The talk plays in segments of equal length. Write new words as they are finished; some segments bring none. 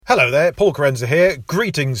Hello there, Paul Corenza here.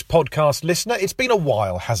 Greetings, podcast listener. It's been a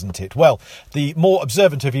while, hasn't it? Well, the more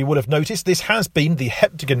observant of you will have noticed this has been the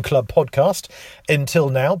Heptagon Club podcast until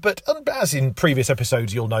now, but as in previous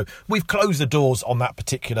episodes you'll know, we've closed the doors on that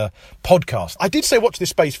particular podcast. I did say watch this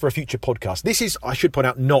space for a future podcast. This is, I should point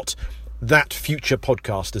out, not that future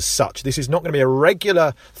podcast as such. This is not going to be a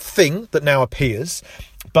regular thing that now appears.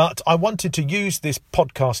 But I wanted to use this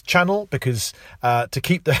podcast channel because to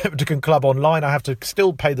keep the Heptagon Club online, I have to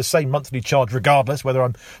still pay the same monthly charge regardless whether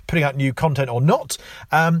I'm putting out new content or not.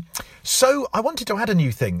 So I wanted to add a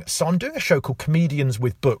new thing. So I'm doing a show called Comedians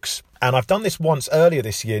with Books. And I've done this once earlier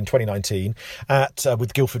this year in 2019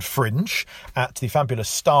 with Guildford Fringe at the fabulous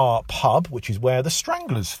Star Pub, which is where the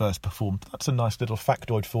Stranglers first performed. That's a nice little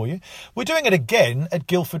factoid for you. We're doing it again at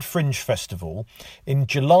Guildford Fringe Festival in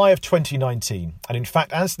July of 2019. And in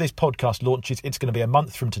fact, as this podcast launches, it's going to be a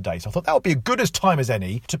month from today. So I thought that would be as good a time as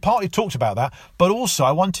any to partly talk about that. But also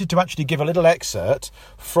I wanted to actually give a little excerpt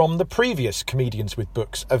from the previous Comedians with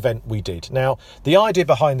Books event we did. Now, the idea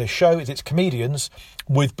behind this show is it's comedians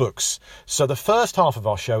with books. So the first half of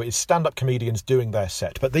our show is stand-up comedians doing their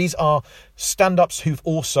set, but these are stand-ups who've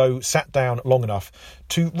also sat down long enough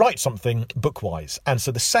to write something book-wise. And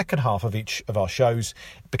so the second half of each of our shows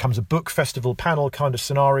becomes a book festival panel kind of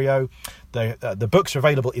scenario. The books are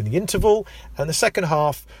available in the interval, and the second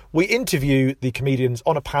half we interview the comedians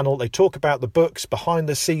on a panel. They talk about the books, behind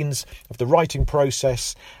the scenes of the writing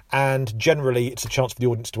process, and generally it's a chance for the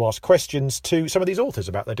audience to ask questions to some of these authors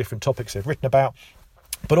about their different topics they've written about,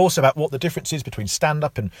 but also about what the difference is between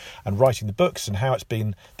stand-up and writing the books and how it's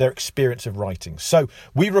been their experience of writing. So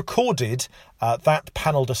we recorded that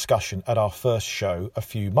panel discussion at our first show a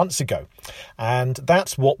few months ago, and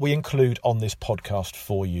that's what we include on this podcast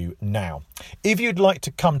for you now. If you'd like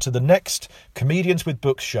to come to the next Comedians with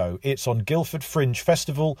Books show, it's on Guildford Fringe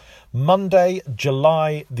Festival, Monday,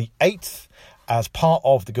 July the 8th. As part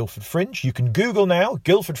of the Guildford Fringe. You can Google now,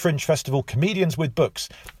 Guildford Fringe Festival, Comedians with Books,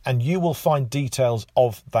 and you will find details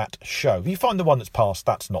of that show. If you find the one that's passed,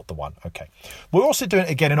 that's not the one. Okay. We're also doing it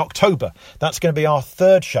again in October. That's going to be our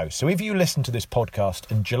third show. So if you listen to this podcast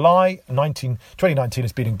in July 2019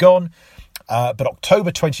 has been and gone, but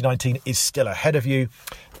October 2019 is still ahead of you,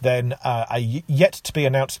 then a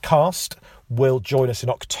yet-to-be-announced cast will join us in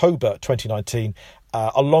October 2019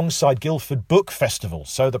 alongside Guildford Book Festival.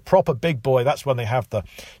 So the proper big boy, that's when they have the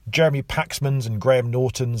Jeremy Paxmans and Graham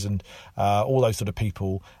Nortons and all those sort of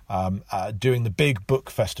people doing the big book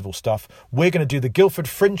festival stuff. We're going to do the Guildford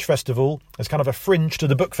Fringe Festival as kind of a fringe to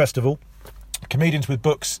the book festival. Comedians with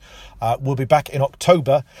Books will be back in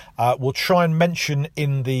October. We'll try and mention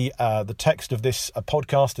in the text of this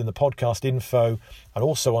podcast, in the podcast info, and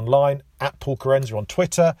also online at Paul Corenza on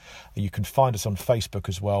Twitter. You can find us on Facebook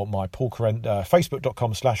as well. My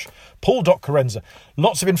Facebook.com/Paul.Corenza.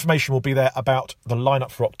 Lots of information will be there about the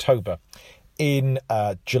lineup for October. In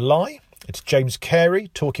July, it's James Carey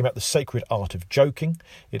talking about the sacred art of joking.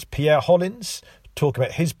 It's Pierre Hollins talking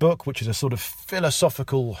about his book, which is a sort of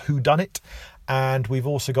philosophical whodunit. And we've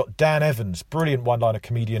also got Dan Evans, brilliant one-liner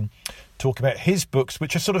comedian, talking about his books,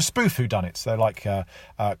 which are sort of spoof whodunits. They're like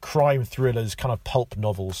crime thrillers, kind of pulp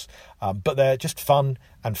novels, but they're just fun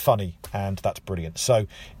and funny, and that's brilliant. So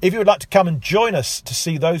if you would like to come and join us to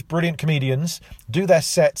see those brilliant comedians do their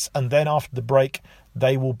sets, and then after the break,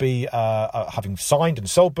 they will be having signed and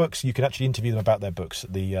sold books. You can actually interview them about their books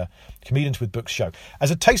at the Comedians with Books show.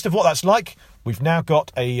 As a taste of what that's like, we've now got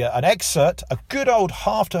an excerpt, a good old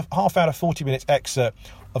half hour, 40 minutes excerpt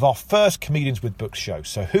of our first Comedians with Books show.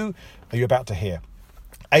 So who are you about to hear?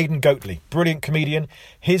 Aidan Goatley, brilliant comedian.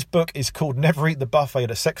 His book is called Never Eat the Buffet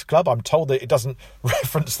at a Sex Club. I'm told that it doesn't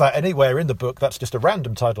reference that anywhere in the book. That's just a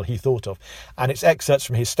random title he thought of. And it's excerpts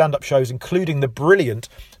from his stand-up shows, including the brilliant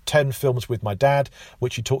 10 Films with My Dad,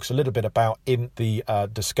 which he talks a little bit about in the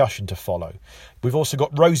discussion to follow. We've also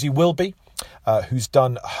got Rosie Wilby, who's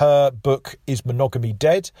done her book Is Monogamy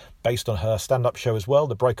Dead, based on her stand-up show as well,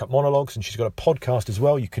 The Breakup Monologues, and she's got a podcast as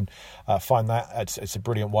well. You can find that. It's a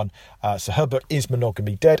brilliant one. So her book Is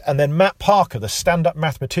Monogamy Dead. And then Matt Parker, the stand-up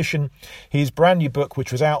mathematician, his brand new book,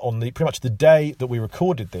 which was out on pretty much the day that we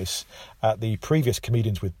recorded this at the previous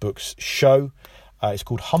Comedians with Books show. It's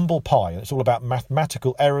called Humble Pie, and it's all about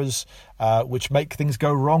mathematical errors which make things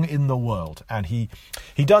go wrong in the world. And he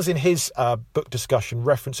does in his book discussion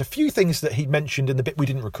reference a few things that he mentioned in the bit we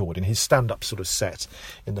didn't record, in his stand-up sort of set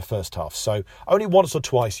in the first half. So only once or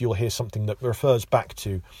twice you'll hear something that refers back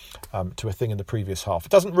to a thing in the previous half.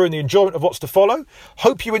 It doesn't ruin the enjoyment of what's to follow.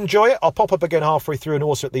 Hope you enjoy it. I'll pop up again halfway through and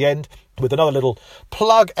also at the end with another little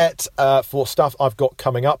plug for stuff I've got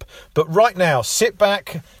coming up. But right now, sit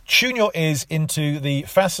back, tune your ears into to the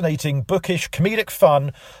fascinating, bookish, comedic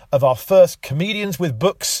fun of our first Comedians with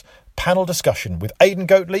Books panel discussion with Aidan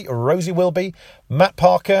Goatley, Rosie Wilby, Matt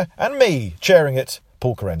Parker and me chairing it,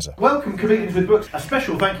 Paul Carenza. Welcome, Comedians with Books. A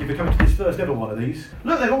special thank you for coming to this first ever one of these.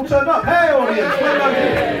 Look, they've all turned up. Hey, audience, well done you.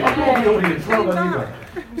 Applaud the audience, well done you guys.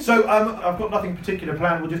 So, I've got nothing particular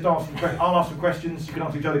planned. We'll just ask some questions. I'll ask some questions, you can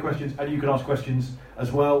ask each other questions, and you can ask questions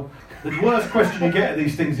as well. The worst question you get at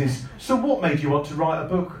these things is, so what made you want to write a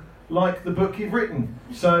book like the book you've written?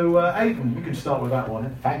 So, Aidan, you can start with that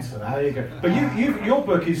one. Thanks for that. There you go. But your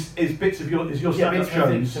book is bits of your stand-up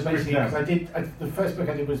shows. So basically, because the first book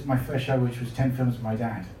I did was my first show, which was 10 Films with My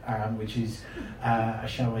Dad, which is a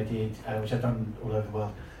show I did, which I've done all over the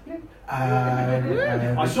world.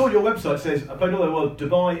 I saw your website says I played all over the world: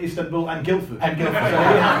 Dubai, Istanbul, and Guildford. And Guildford. So we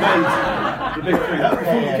have made the big three. That was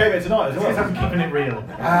before you came here tonight as well. I'm keeping it real.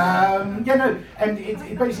 And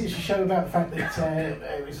it basically is a show about the fact that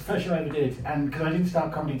it was the first show I ever did, and because I didn't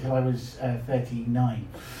start comedy until I was 39.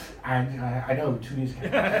 And I know, 2 years ago.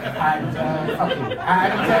 And fuck you.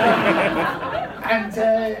 And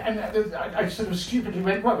I sort of stupidly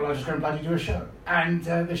went, right, well, I'll just go and bloody do a show. And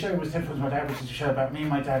the show was 10 Films with My Dad, which is a show about me and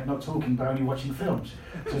my dad not talking but only watching films.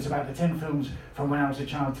 So it's about the 10 films from when I was a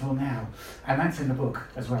child till now. And that's in the book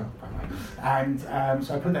as well, by the way. And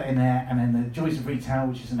so I put that in there. And then The Joys of Retail,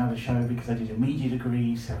 which is another show because I did a media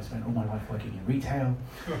degree, so I spent all my life working in retail.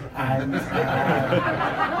 And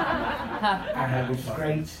which is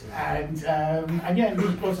great. And yeah,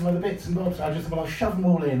 there's lots of other bits and bobs. I just thought, well, I'll shove them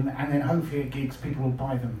all in, and then hopefully at gigs people will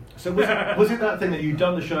buy them. So was it that thing that you'd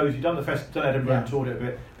done the shows, you'd done the festival, done Edinburgh and toured it a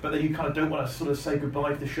bit, but then you kind of don't want to sort of say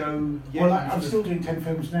goodbye to the show yet? Well, I'm still doing 10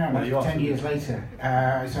 films now, 10 years later.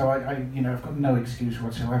 So I've got no excuse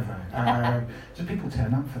whatsoever. So people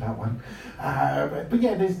turn up for that one. But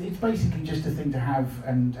yeah, it's basically just a thing to have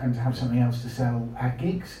and to have something else to sell at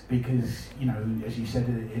gigs because, as you said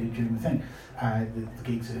during the thing, the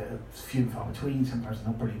gigs are few and far between. Sometimes they're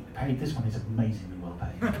not brilliantly paid. This one is amazingly well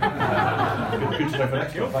paid. Good to know for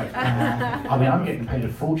next time. I'm getting paid a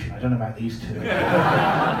fortune. I don't know about these two.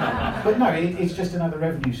 But no, it's just another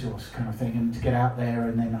revenue source kind of thing, and to get out there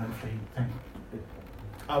and then hopefully.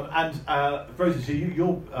 Rosie, so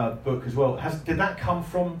your book as well, did that come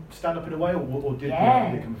from stand-up in a way, or did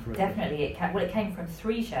it come from? Definitely. It came from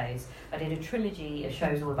 3 shows. I did a trilogy of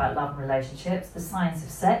shows all about love and relationships. The Science of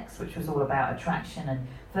Sex, which was all about attraction and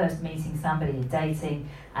first meeting somebody and dating,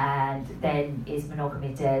 and then Is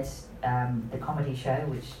Monogamy Dead, the comedy show,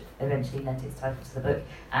 which eventually lent its title to the book.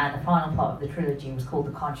 And the final part of the trilogy was called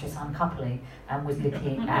The Conscious Uncoupling, and was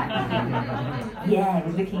looking at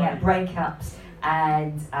breakups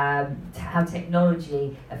and how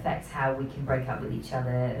technology affects how we can break up with each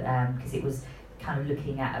other, because it was kind of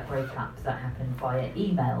looking at a breakup that happened via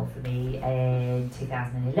email for me in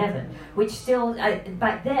 2011, which still,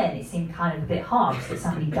 back then it seemed kind of a bit harsh that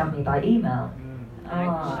somebody dumped me by email.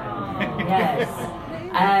 Oh, yes.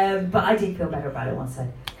 But I did feel better about it once I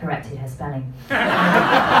corrected her spelling.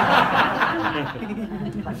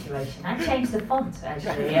 Punctuation. And changed the font,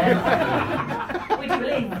 actually. Would you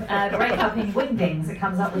believe? Break up in Wingdings, it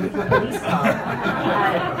comes up with a little police car.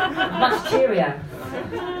 Much cheerier.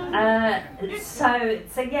 And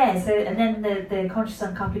then the Conscious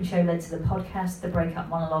Uncoupling show led to the podcast, the Breakup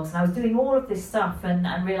Monologues, and I was doing all of this stuff and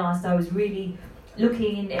realised I was really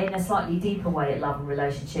looking in a slightly deeper way at love and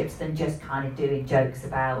relationships than just kind of doing jokes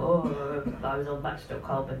about, I was on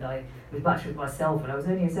Match.com and I was matched with myself and I was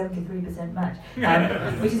only a 73% match,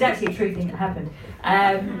 which is actually a true thing that happened.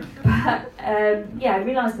 I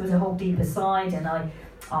realised there was a whole deeper side, and I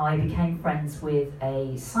became friends with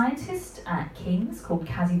a scientist at King's called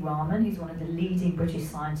Kazi Rahman, who's one of the leading British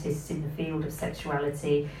scientists in the field of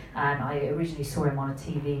sexuality, and I originally saw him on a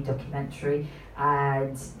TV documentary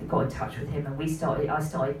and got in touch with him, and I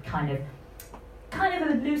started kind of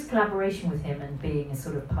a loose collaboration with him and being a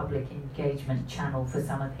sort of public engagement channel for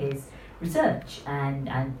some of his research, and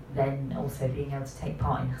then also being able to take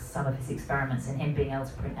part in some of his experiments, and him being able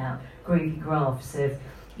to print out groovy graphs of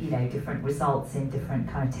different results in different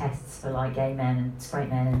kind of tests for like gay men and straight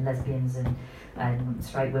men and lesbians and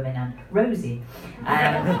straight women and Rosie.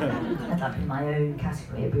 I'd like in my own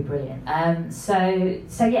category, it'd be brilliant. So it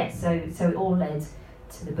all led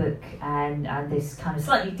to the book and this kind of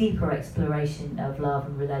slightly deeper exploration of love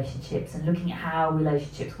and relationships, and looking at how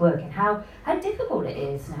relationships work and how difficult it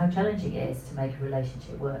is and how challenging it is to make a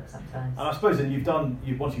relationship work sometimes. And I suppose then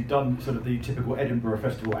once you've done sort of the typical Edinburgh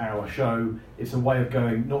Festival hour show, it's a way of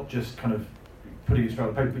going, not just kind of putting it straight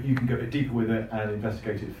on paper, but you can go a bit deeper with it and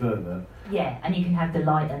investigate it further. Yeah, and you can have the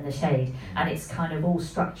light and the shade, and it's kind of all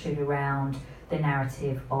structured around the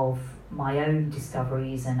narrative of my own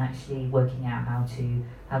discoveries and actually working out how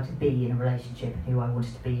to be in a relationship and who I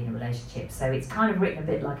wanted to be in a relationship. So it's kind of written a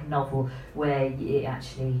bit like a novel where it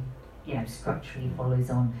actually, structurally follows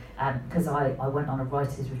on. Because I went on a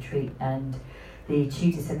writer's retreat and the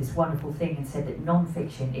tutor said this wonderful thing and said that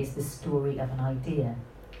non-fiction is the story of an idea.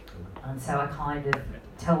 And so I kind of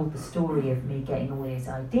told the story of me getting all these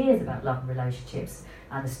ideas about love and relationships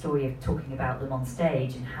and the story of talking about them on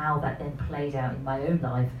stage and how that then played out in my own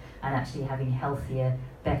life and actually having healthier,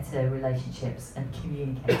 better relationships and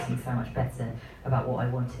communicating so much better about what I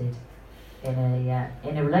wanted in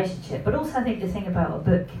a relationship. But also I think the thing about a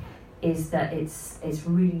book is that it's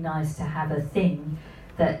really nice to have a thing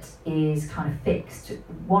that is kind of fixed.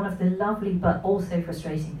 One of the lovely but also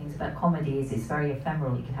frustrating things about comedy is it's very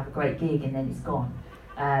ephemeral. You can have a great gig and then it's gone.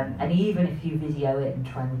 And even if you video it and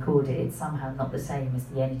try and record it, it's somehow not the same as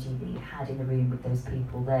the energy that you had in the room with those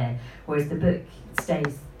people there. Whereas the book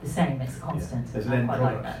stays the same, it's constant. Yeah. There's an end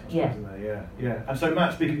product, like that. Yeah. Isn't there? Yeah. And so,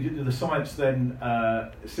 Matt, speaking to the science, then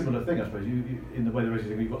similar thing, I suppose. You in the way there is,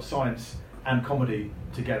 you've got science and comedy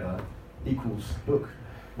together equals book,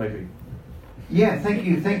 maybe. Yeah, thank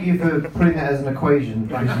you for putting that as an equation.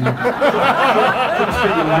 Because you speak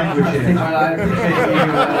your language here. I appreciate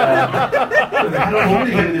you. How do I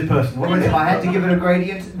communicate with this person? Well, I had to give it a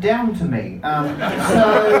gradient down to me.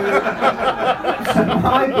 So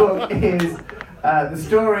my book is the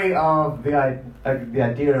story of the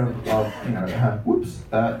idea of whoops.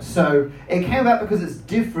 So it came about because it's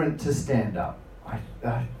different to stand up.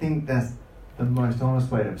 I think that's the most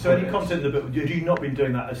honest way to put it. So any content in the book, have you not been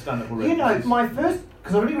doing that as stand-up already? My first,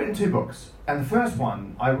 because I've already written 2 books, and the first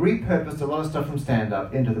one, I repurposed a lot of stuff from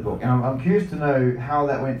stand-up into the book, and I'm curious to know how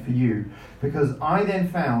that went for you, because I then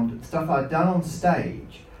found stuff I'd done on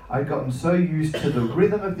stage, I'd gotten so used to the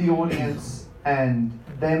rhythm of the audience, and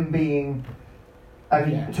them being,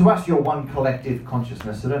 to us you're one collective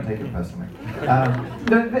consciousness, so don't take it personally.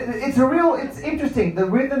 It's interesting, the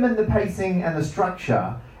rhythm and the pacing and the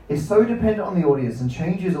structure is so dependent on the audience and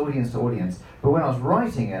changes audience to audience. But when I was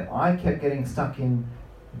writing it, I kept getting stuck in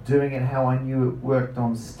doing it how I knew it worked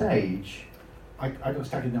on stage. I got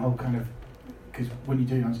stuck in the whole kind of, because when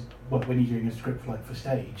you're doing a script like for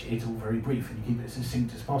stage, it's all very brief and you keep it as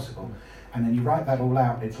succinct as possible. And then you write that all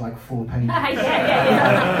out, it's like 4 pages. The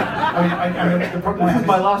problem This is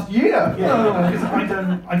my last year. Yeah, because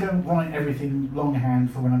I don't write everything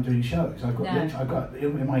longhand for when I'm doing shows. I've got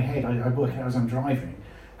in my head, I work out as I'm driving.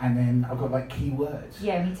 And then I've got like keywords.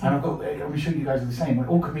 Yeah, me too. And I'm sure you guys are the same. Like,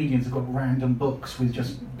 all comedians have got random books with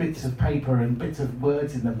just bits of paper and bits of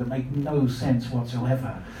words in them that make no sense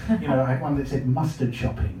whatsoever. I had one that said mustard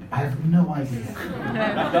shopping. I have no idea.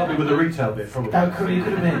 That'll be with the retail bit, probably. It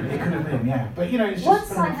could have been, yeah. But it's just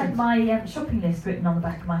once I had my shopping list written on the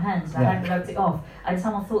back of my hand and I hadn't rubbed it off, and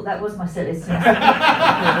someone thought that was my set list.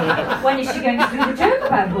 When is she going to do the joke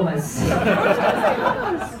about hummus?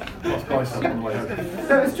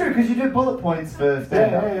 So it's true, because you do bullet points for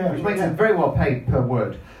stand-up, which makes it very well paid per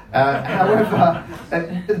word. However,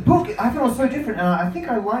 the book, I thought it was so different, and I think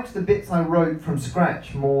I liked the bits I wrote from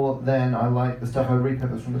scratch more than I liked the stuff I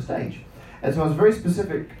repurposed from the stage. And so I was very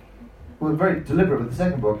specific, very deliberate with the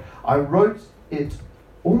second book. I wrote it,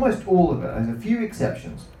 almost all of it, there's a few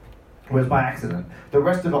exceptions, was by accident. The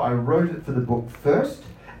rest of it, I wrote it for the book first,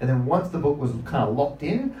 and then once the book was kind of locked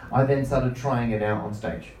in, I then started trying it out on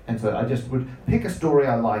stage. And so I just would pick a story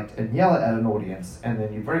I liked and yell it at an audience, and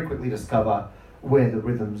then you very quickly discover where the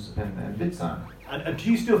rhythms and bits are. And do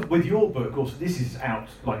you still, with your book, also this is out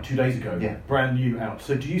like 2 days ago, brand new out,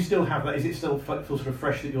 so do you still have that, is it still feel sort of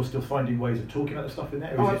fresh that you're still finding ways of talking about the stuff in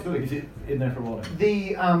there? Or absolutely. Is it in there for a while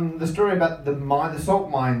now? The story about the salt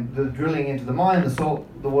mine, the drilling into the mine,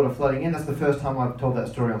 the water flooding in, that's the first time I've told that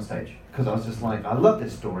story on stage. Because I was just like, I love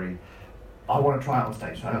this story, I want to try it on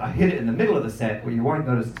stage. So I hid it in the middle of the set where you won't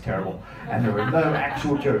notice it's terrible, and there were no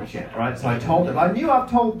actual jokes yet, right? So I told them, I knew I've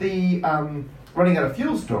told the running out of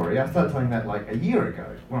fuel story. I started telling that like a year ago.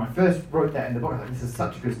 When I first wrote that in the book, I was like, this is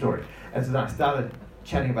such a good story. And so then I started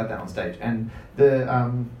chatting about that on stage. And the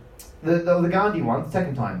Gandhi one,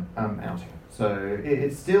 second time outing. So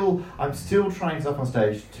I'm still trying stuff on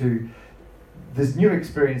stage to this new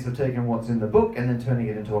experience of taking what's in the book and then turning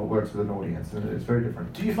it into what works with an audience, and it's very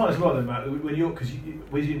different. Do you find as well, then, Matt, when you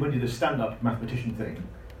do the stand-up mathematician thing,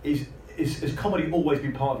 is comedy always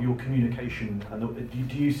been part of your communication? And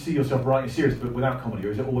do you see yourself writing a serious book without comedy,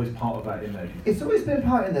 or is it always part of that in there? It's always been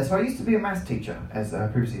part in there. So I used to be a maths teacher, as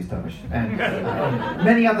previously established, and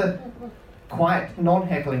many other quiet,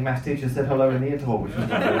 non-heckling maths teachers said hello in the interval, which was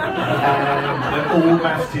lovely. They're all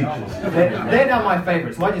maths teachers. They're now my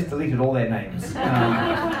favourites, so I just deleted all their names.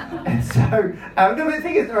 And so, no, but the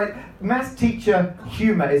thing is, right, maths teacher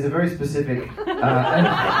humour is a very specific,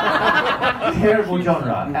 terrible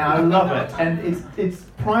genre, and I love it. And its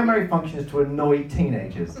primary function is to annoy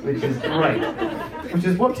teenagers, which is great, which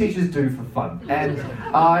is what teachers do for fun. And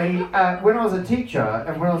when I was a teacher,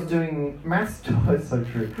 and when I was doing maths, it's so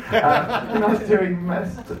true. When I was doing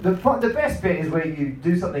maths, the best bit is where you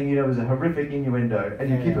do something you know is a horrific innuendo, and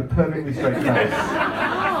you keep a perfectly straight face.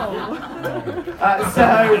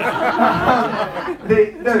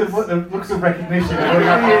 The looks of recognition.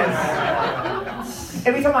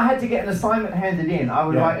 Every time I had to get an assignment handed in, I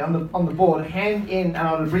would write on the board, hand in, and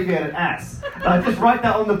I would abbreviate it ASS. And I'd just write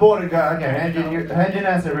that on the board and go, okay, hand in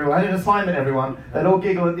ASS, everyone, hand in assignment, everyone. They'd all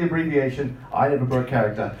giggle at the abbreviation. I never broke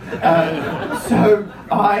character. So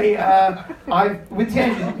with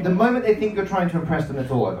teenagers, the moment they think you're trying to impress them, it's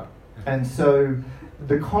all over. And so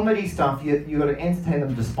the comedy stuff, you got to entertain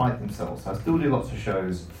them despite themselves. So I still do lots of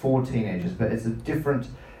shows for teenagers, but it's a different.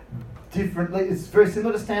 It's very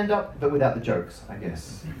similar to stand-up, but without the jokes, I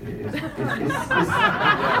guess. It's weird.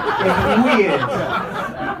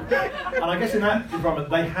 And I guess in that environment,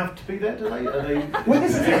 they have to be there, do they? Well,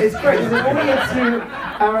 this is it. It's great. There's an audience who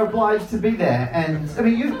are obliged to be there. And, I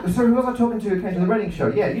mean, so who was I talking to who came to the Reading show?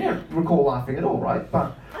 Yeah, you don't recall laughing at all, right?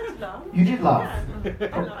 But I did laugh. you did laugh. Yeah.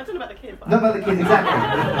 I don't know about the kids. Not about the kids, exactly.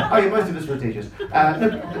 Oh, yeah, most of us were teachers.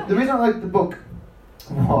 No, the reason I liked the book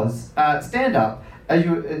was stand-up. As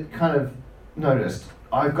you kind of noticed,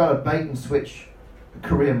 I've got a bait and switch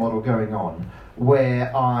career model going on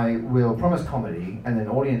where I will promise comedy and then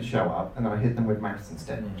audience show up and then I hit them with maths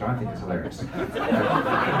instead, which I think is hilarious.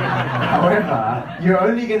 However, you're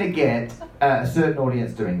only going to get a certain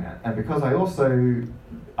audience doing that. And because I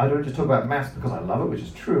don't just talk about maths because I love it, which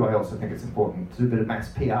is true, I also think it's important to do a bit of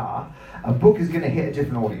maths PR. A book is going to hit a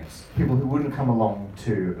different audience. People who wouldn't come along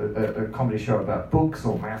to a comedy show about books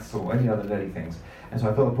or maths or any other nerdy things. And so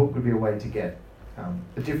I thought a book would be a way to get a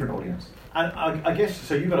different audience. And I guess,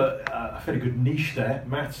 so you've got a fairly good niche there,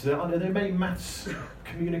 maths. Are there many maths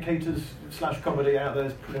communicators / comedy out there?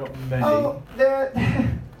 There's probably not many. Oh, there...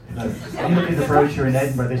 No. You look at the brochure in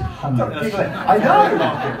Edinburgh, there's hundreds. I know!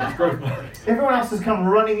 It's growth market. Everyone else has come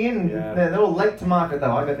running in. Yeah. They're all late to market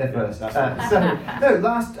though. I got there first.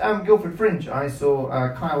 Last Guildford Fringe, I saw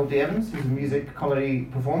Kyle D. Evans, who's a music comedy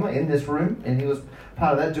performer, in this room, and he was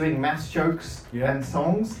part of that, doing maths jokes and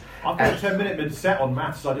songs. I've got a 10-minute mid-set on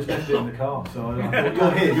maths, so I just left it in the car. So I thought,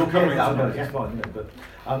 you're here, you're covering it, so it's fine. You know, but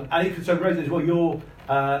and even so, Rosie, as well,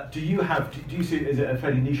 do you see it as a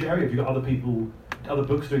fairly niche area? Have you got other people, other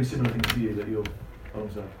books doing similar things to you that you're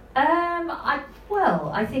alongside?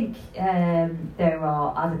 I think there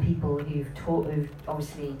are other people who've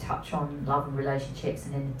obviously touch on love and relationships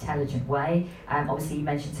in an intelligent way. Obviously, you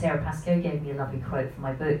mentioned Sarah Pascoe gave me a lovely quote for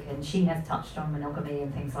my book, and she has touched on monogamy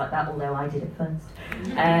and things like that, although I did it first.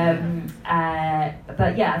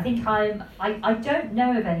 But yeah, I think I don't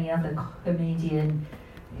know of any other comedian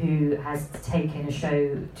who has taken a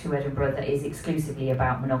show to Edinburgh that is exclusively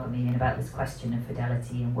about monogamy and about this question of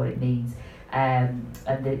fidelity and what it means. It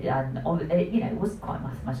was quite a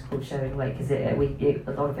mathematical show in a way, because a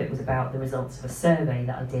lot of it was about the results of a survey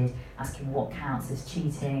that I did, asking what counts as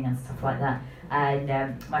cheating and stuff like that.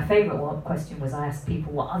 And my favourite question was, I asked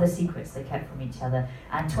people what other secrets they kept from each other,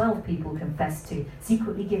 and 12 people confessed to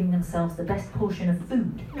secretly giving themselves the best portion of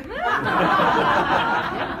food.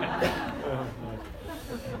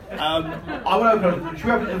 I want to open. Should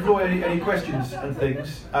we open the floor any questions and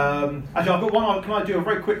things? Actually, I've got one. Can I do a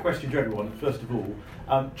very quick question to everyone, first of all?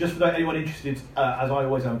 Just for anyone interested, as I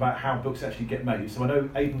always am, about how books actually get made. So I know,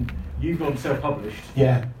 Aidan, you've gone self-published.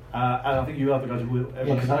 Yeah. And I think you other guys will.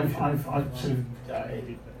 Yeah, because I've sort of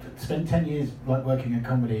spent 10 years working in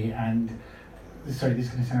comedy, and sorry, this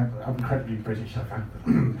is going to sound, I'm incredibly British.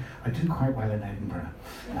 I do quite well in Edinburgh.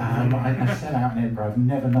 I sell out in Edinburgh. I've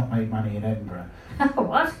never not made money in Edinburgh.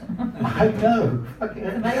 What? I know. But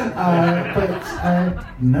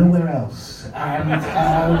nowhere else.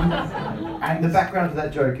 And the background to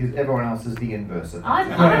that joke is everyone else is the inverse of that.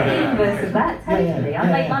 I'm the inverse of that, totally.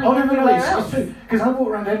 I make money everywhere else. It's true. Because I walk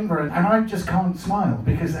around Edinburgh and I just can't smile,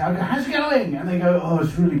 because I go, how's it going? And they go, oh,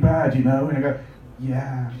 it's really bad, you know. And I go,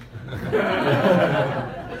 yeah.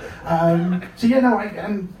 So yeah, no,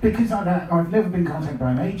 and because I've never been contacted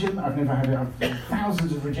by an agent, I've never had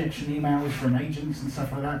thousands of rejection emails from agents and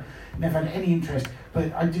stuff like that. Never had any interest,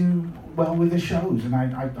 but I do well with the shows, and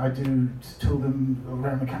I do tour them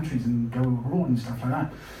around the countries and go abroad and stuff like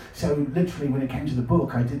that. So literally, when it came to the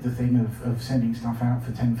book, I did the thing of sending stuff out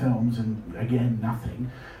for 10 films, and again,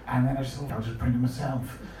 nothing. And then I just thought I'll just print it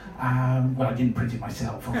myself. Well, I didn't print it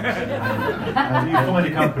myself, obviously. You find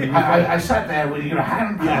a company. I sat there with a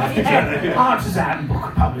handcrafted artisan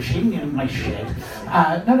book publishing in my shed.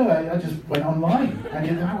 No, I just went online and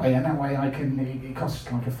did it that way. And that way it costs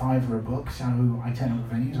like $5 a book. So I turn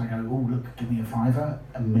up at venues, I go, oh, look, give me a $5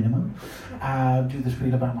 a minimum. Do the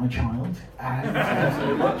spiel about my child. And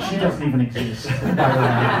she doesn't even exist. And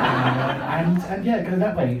yeah, go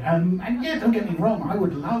that way. And yeah, don't get me wrong, I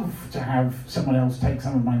would love to have someone else take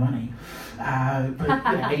some of my money.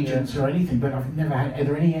 But agents or anything, but I've never had. Are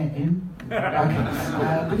there any in? Okay.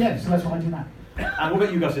 But yeah, so that's why I do that. And what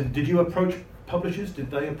about you guys? Did you approach publishers?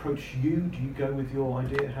 Did they approach you? Do you go with your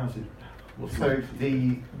idea? How's it? So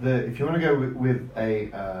the if you want to go with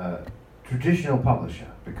a traditional publisher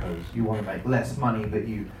because you want to make less money but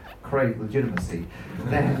you crave legitimacy,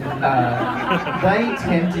 then they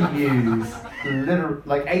tend to use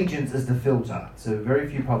like agents as the filter. So very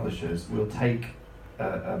few publishers will take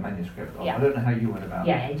a manuscript. Yeah. I don't know how you went about it.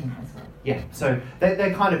 Yeah, agent as well. Yeah, so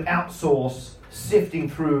they kind of outsource sifting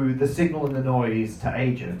through the signal and the noise to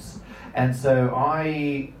agents. And so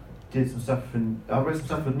I wrote some stuff for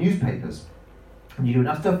newspapers. And you do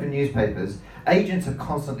enough stuff in newspapers, agents are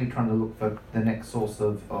constantly trying to look for the next source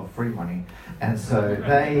of free money. And so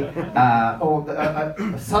they,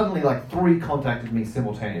 suddenly like 3 contacted me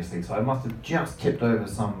simultaneously. So I must have just tipped over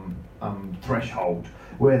some threshold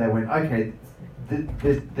where they went, okay,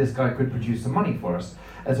 this guy could produce some money for us.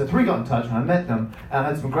 And so 3 got in touch and I met them and I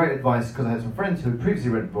had some great advice because I had some friends who had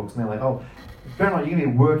previously written books and they're like, oh, Bernard, you're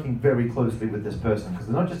going to be working very closely with this person because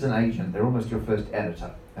they're not just an agent, they're almost your first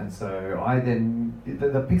editor. And so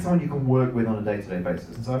they pick someone you can work with on a day-to-day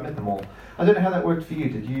basis. And so I met them all. I don't know how that worked for you.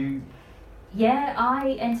 Did you? Yeah,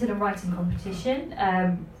 I entered a writing competition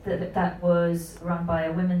that was run by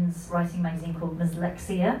a women's writing magazine called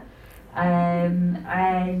Dyslexia. And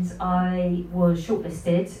I was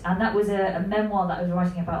shortlisted, and that was a memoir that I was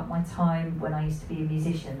writing about my time when I used to be a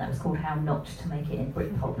musician. That was called How Not to Make It in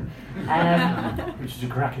Britpop. Which is a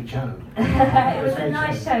cracking show. It was a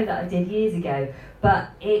nice show that I did years ago, but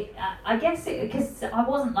I guess because I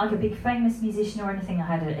wasn't like a big famous musician or anything. I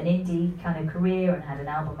had an indie kind of career and had an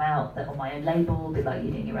album out that on my own label, a bit like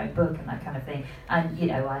you doing your own book and that kind of thing. And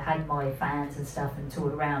I had my fans and stuff and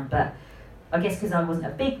toured around, but I guess because I wasn't a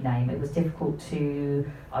big name, it was difficult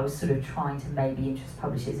I was sort of trying to maybe interest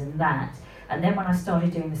publishers in that. And then when I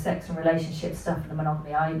started doing the sex and relationship stuff and the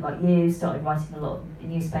monogamy, I, like you, started writing a lot of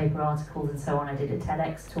newspaper articles and so on. I did a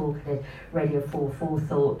TEDx talk, I did Radio 4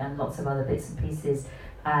 Forethought and lots of other bits and pieces.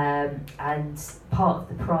 And part of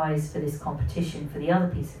the prize for this competition for the other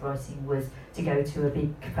piece of writing was to go to a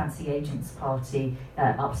big fancy agents party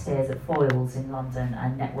upstairs at Foyles in London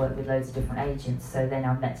and network with loads of different agents. So then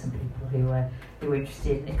I met some people who were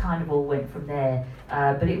interested, and it kind of all went from there.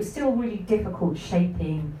 But it was still really difficult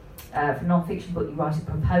shaping. For a non-fiction book, you write a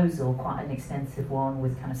proposal, quite an extensive one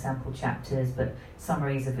with kind of sample chapters, but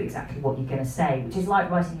summaries of exactly what you're going to say, which is like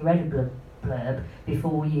writing your editor blurb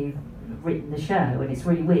before you've written the show. And it's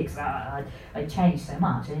really weird because I changed so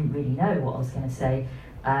much. I didn't really know what I was going to say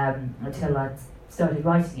until I started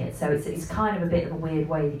writing it. So it's kind of a bit of a weird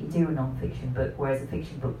way that you do a non-fiction book, whereas a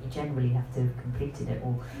fiction book you generally have to have completed it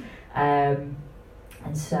all.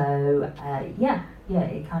 And so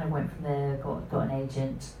it kind of went from there. Got an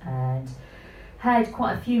agent and had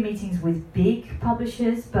quite a few meetings with big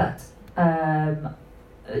publishers, but I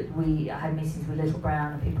had meetings with Little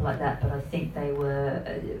Brown and people like that, but I think they were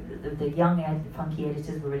the young funky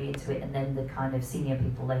editors were really into it, and then the kind of senior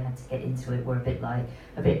people they had to get into it were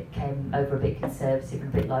came over a bit conservative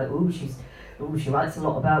and a bit like, she writes a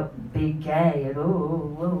lot about being gay and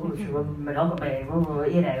she wrote monogamy,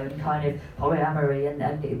 and kind of polyamory,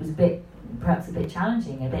 and it was perhaps a bit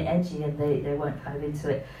challenging, a bit edgy, and they weren't kind of into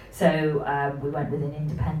it. So we went with an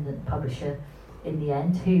independent publisher in the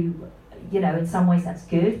end who, in some ways that's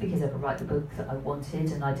good because I could write the book that I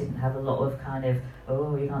wanted and I didn't have a lot of kind of,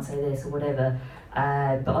 you can't say this or whatever.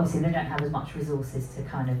 But obviously they don't have as much resources to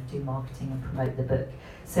kind of do marketing and promote the book.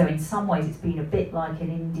 So in some ways it's been a bit like an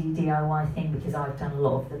indie DIY thing because I've done a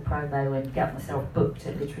lot of the promo and got myself booked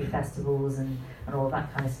at literary festivals and all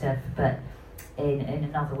that kind of stuff. But in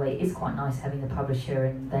another way, it's quite nice having the publisher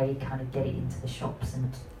and they kind of get it into the shops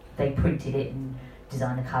and they printed it and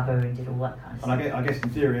designed the cover and did all that kind of stuff. And I guess in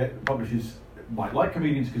theory, publishers might like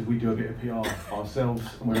comedians because we do a bit of PR ourselves.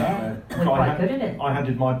 And we're out there. We're quite good at it. I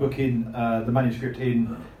handed my book in, the manuscript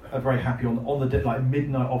in, very happy on the like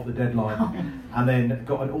midnight of the deadline, and then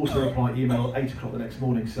got an auto reply email at 8 o'clock the next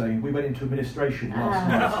morning saying we went into administration last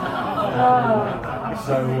night.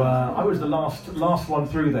 So I was the last one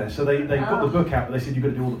through there. So they got the book out, but they said you've got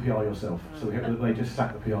to do all the PR yourself. So they just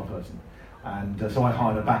sacked the PR person. And so I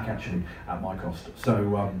hired her back actually at my cost.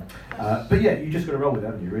 So, but yeah, you just got to roll with it,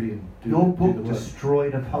 haven't you? Really, and your book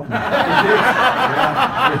destroyed a public.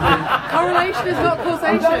 Correlation is not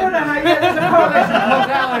causation. There's a correlation of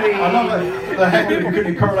causality. I love the heck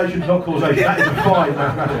correlation is not causation. That is a fine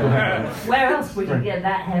mathematical. Where else would you get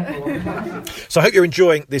that heavy? So I hope you're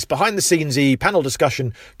enjoying this behind-the-scenes-y panel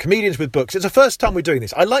discussion, Comedians with Books. It's the first time we're doing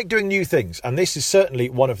this. I like doing new things, and this is certainly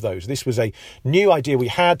one of those. This was a new idea we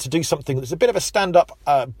had to do something that's a bit of a stand-up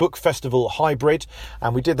book festival hybrid,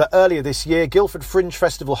 and we did that earlier this year. Guildford Fringe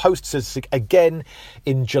Festival hosts us again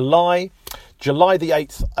in July the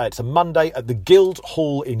 8th. It's a Monday at the Guild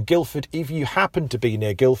Hall in Guildford. If you happen to be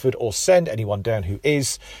near Guildford or send anyone down who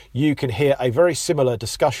is, you can hear a very similar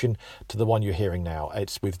discussion to the one you're hearing now.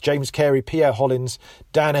 It's with James Carey, Pierre Hollins,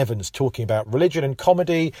 Dan Evans talking about religion and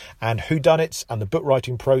comedy and whodunits and the book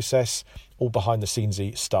writing process. All behind the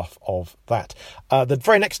scenesy stuff of that. The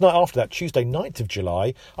very next night after that, Tuesday 9th of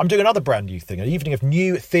July, I'm doing another brand new thing, an evening of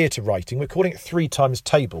new theatre writing. We're calling it 3 times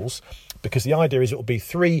Tables, because the idea is it will be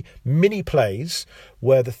 3 mini plays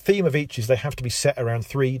where the theme of each is they have to be set around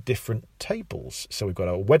 3 different tables. So we've got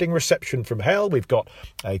a wedding reception from hell, we've got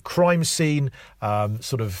a crime scene,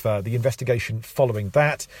 the investigation following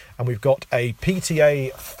that, and we've got a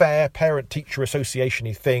PTA fair, parent-teacher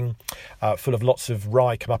association-y thing, full of lots of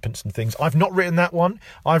wry comeuppance and things. I've not written that one.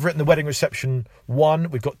 I've written the wedding reception one.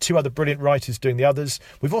 We've got 2 other brilliant writers doing the others.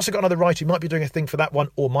 We've also got another writer who might be doing a thing for that one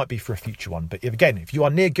or might be for a future one. But if you are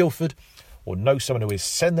near Guildford or know someone who is,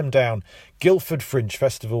 send them down. Guildford Fringe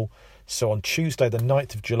Festival. So on Tuesday the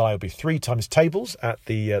 9th of July will be 3 times Tables at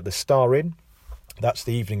the Star Inn. That's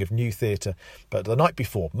the evening of new theatre. But the night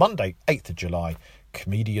before, Monday 8th of July,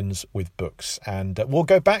 Comedians with Books. And we'll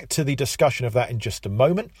go back to the discussion of that in just a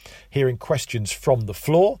moment, hearing questions from the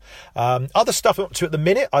floor. Other stuff I'm up to at the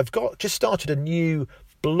minute, I've just started a new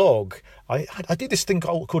blog. I did this thing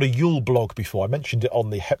called a Yule blog before. I mentioned it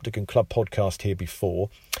on the Heptagon Club podcast here before.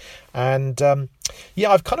 And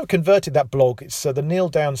I've kind of converted that blog. It's the Kneel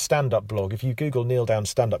Down Stand-Up blog. If you Google Kneel Down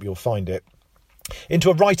Stand-Up, you'll find it. Into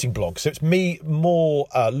a writing blog. So it's me more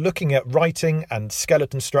looking at writing and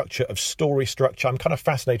skeleton structure of story structure. I'm kind of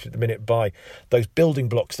fascinated at the minute by those building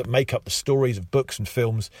blocks that make up the stories of books and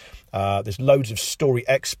films. There's loads of story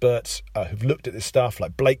experts who've looked at this stuff,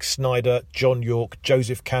 like Blake Snyder, John York,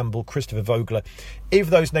 Joseph Campbell, Christopher Vogler. If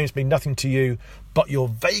those names mean nothing to you, but you're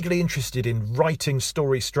vaguely interested in writing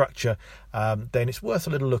story structure, then it's worth a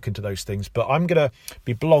little look into those things. But I'm going to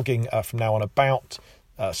be blogging from now on about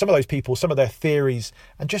some of those people, some of their theories,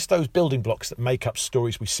 and just those building blocks that make up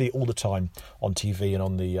stories we see all the time on TV and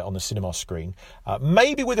on the cinema screen.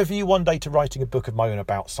 Maybe with a view one day to writing a book of my own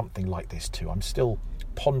about something like this too. I'm still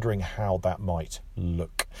pondering how that might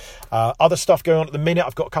look. Other stuff going on at the minute.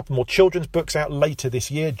 I've got a couple more children's books out later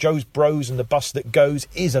this year. Joe's Bros and the Bus That Goes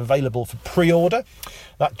is available for pre-order.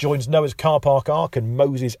 That joins Noah's Car Park Arc and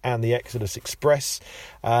Moses and the Exodus Express.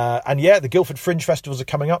 The Guildford Fringe Festivals are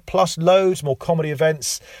coming up, plus loads more comedy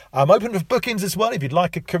events. I'm open for bookings as well if you'd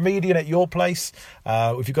like a comedian at your place.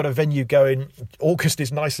 If you've got a venue going, August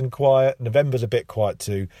is nice and quiet, November's a bit quiet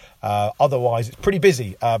too. Otherwise, it's pretty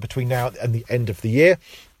busy between now and the end of the year.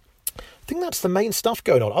 I think that's the main stuff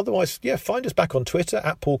going on. Otherwise, find us back on Twitter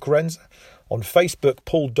at Paul Carenza, on Facebook,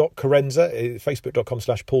 Paul.Carenza,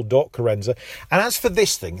 facebook.com/Paul.Carenza. And as for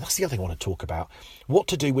this thing, that's the other thing I want to talk about, what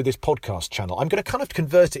to do with this podcast channel. I'm going to kind of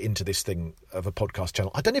convert it into this thing of a podcast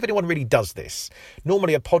channel. I don't know if anyone really does this.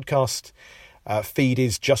 Normally a podcast feed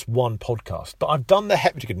is just one podcast, but I've done the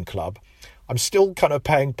Heptagon Club. I'm still kind of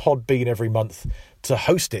paying Podbean every month to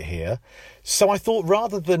host it here. So I thought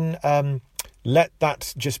rather than let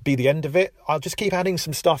that just be the end of it, I'll just keep adding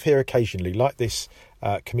some stuff here occasionally, like this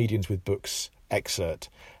Comedians with Books excerpt.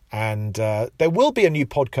 And there will be a new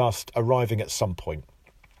podcast arriving at some point.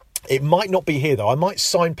 It might not be here, though. I might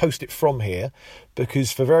signpost it from here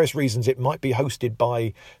because for various reasons it might be hosted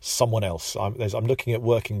by someone else. I'm looking at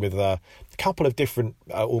working with a couple of different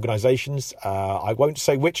organisations. I won't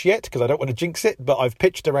say which yet because I don't want to jinx it, but I've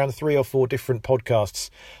pitched around 3 or 4 different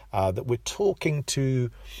podcasts that we're talking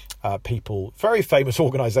to people, very famous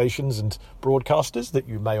organisations and broadcasters that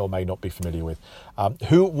you may or may not be familiar with,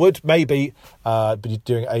 who would maybe be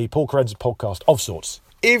doing a Paul Carenza podcast of sorts.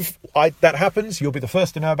 If that happens, you'll be the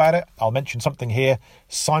first to know about it. I'll mention something here,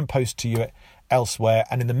 signpost to you it, elsewhere.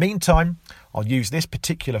 And in the meantime, I'll use this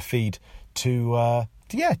particular feed to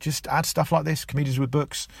just add stuff like this, Comedians with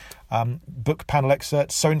Books, book panel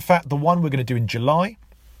excerpts. So in fact, the one we're going to do in July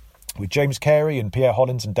with James Carey and Pierre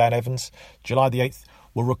Hollins and Dan Evans, July the 8th,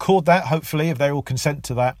 we'll record that, hopefully, if they all consent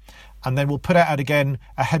to that. And then we'll put it out again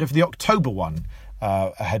ahead of the October one,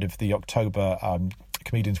 ahead of the October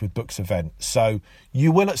Comedians with Books event. So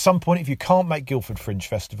you will at some point, if you can't make Guildford Fringe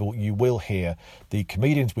Festival, you will hear the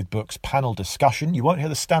Comedians with Books panel discussion. You won't hear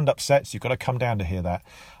the stand-up sets. You've got to come down to hear that.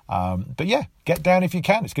 But yeah, get down if you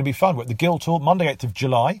can. It's going to be fun. We're at the Guildhall, Monday 8th of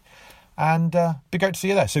July. And be great to see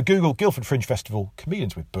you there. So Google Guildford Fringe Festival,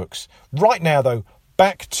 Comedians with Books. Right now, though,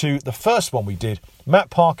 back to the first one we did. Matt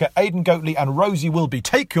Parker, Aidan Goatley and Rosie Wilby.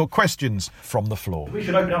 Take your questions from the floor. We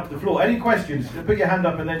should open up to the floor. Any questions? Put your hand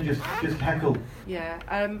up and then just heckle.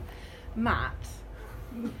 Yeah. Matt.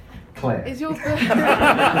 Claire. Is your book...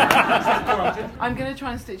 I'm going to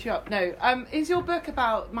try and stitch you up. No. Is your book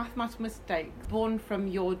about mathematical mistakes born from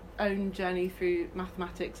your own journey through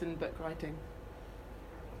mathematics and book writing?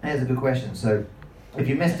 That's a good question. So, if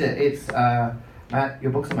you missed it, it's... Matt,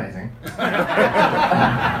 your book's amazing.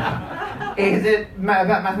 Is it about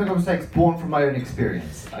mathematical mistakes born from my own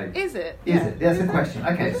experience? Is it? Is it? That's the question.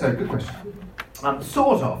 Okay, so good question.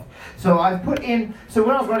 Sort of. So I've put in... So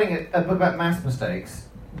when I was writing a book about maths mistakes,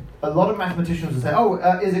 a lot of mathematicians would say,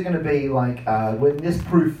 is it going to be like when this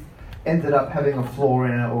proof ended up having a flaw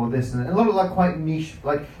in it or this and that. A lot of like quite niche,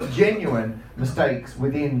 like genuine mistakes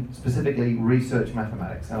within specifically research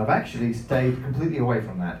mathematics. And I've actually stayed completely away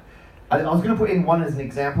from that. I was going to put in one as an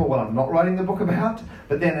example what I'm not writing the book about,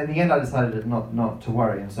 but then in the end I decided not to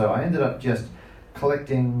worry, and so I ended up just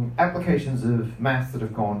collecting applications of maths that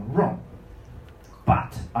have gone wrong.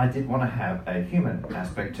 But I did want to have a human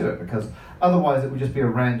aspect to it, because otherwise it would just be a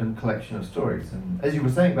random collection of stories. And as you were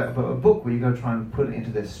saying about a book where you go try and put it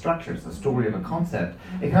into this structure, it's the story of a concept,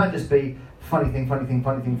 it can't just be funny thing,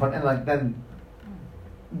 and like then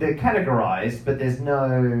they're categorized, but there's no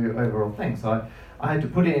overall thing. So I had to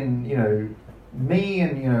put in, me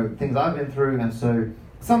and, things I've been through, and so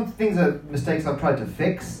some things are mistakes I've tried to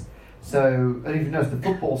fix. So, I don't know if you noticed the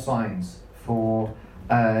football signs for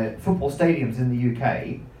football stadiums in the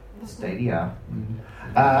UK, stadia,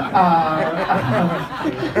 they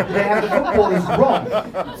have the football is wrong.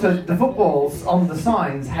 So the footballs on the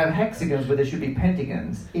signs have hexagons where there should be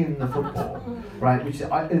pentagons in the football, right? Which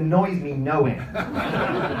annoys me no end.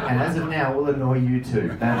 And as of now, will annoy you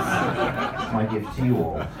too. That's my gift to you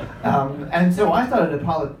all. And so I started a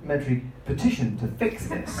parliamentary petition to fix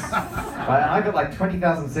this. Right? I got like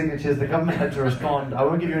 20,000 signatures. The government had to respond. I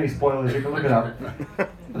won't give you any spoilers. You can look it up.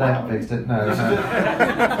 But they haven't fixed it. No.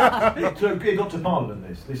 So it got to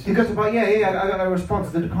Parliament. It got to Parliament. Yeah. I got a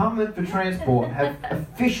response. The Department for Transport have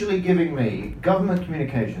officially given me government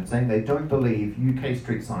communication saying they don't believe UK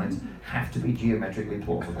street signs have to be geometrically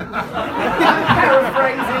plausible. I'm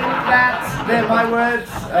paraphrasing that. They're my words.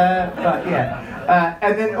 But yeah.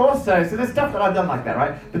 And then also, so there's stuff that I've done like that,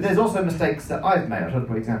 right? But there's also mistakes that I've made. I'll try to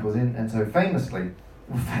put examples in. And so famously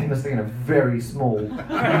in a very small niche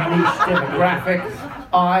demographic,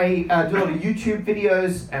 I do a lot of YouTube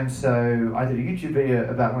videos, and so I did a YouTube video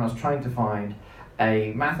about when I was trying to find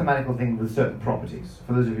a mathematical thing with certain properties.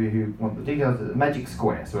 For those of you who want the details, it's a magic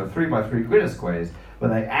square, so a 3x3 grid of squares where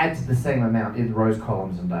they add to the same amount in rows,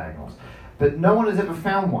 columns, and diagonals. But no one has ever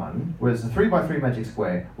found one where it's a 3x3 magic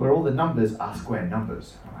square where all the numbers are square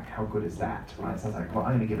numbers. I'm like, how good is that? Right? So I was like, well,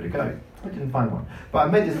 I'm going to give it a go. I didn't find one. But I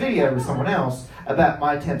made this video with someone else about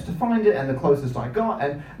my attempts to find it and the closest I got,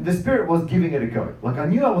 and the spirit was giving it a go. Like, I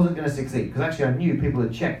knew I wasn't going to succeed, because actually I knew people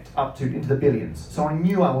had checked up to into the billions, so I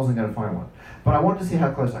knew I wasn't going to find one. But I wanted to see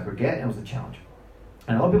how close I could get, and it was a challenge.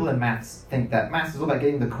 And a lot of people in maths think that maths is all about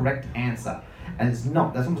getting the correct answer. And it's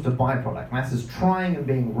not. That's almost a byproduct. Maths is trying and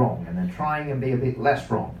being wrong, and then trying and be a bit less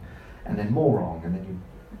wrong, and then more wrong, and then you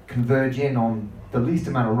converge in on the least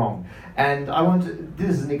amount of wrong. And I want to do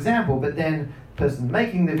this as an example, but then the person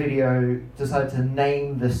making the video decided to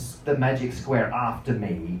name the magic square after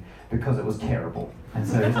me because it was terrible. And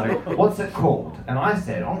so he's like, what's it called? And I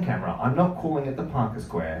said on camera, I'm not calling it the Parker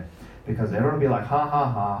Square, because everyone will be like, ha ha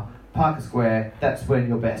ha, Parker Square, that's when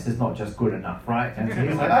your best is not just good enough, right? And so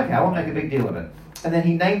he's like, okay, I won't make a big deal of it. And then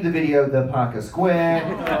he named the video the Parker Square.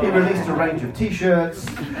 He released a range of t-shirts,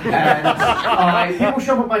 and people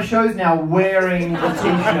show up at my shows now wearing the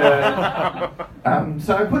t-shirt.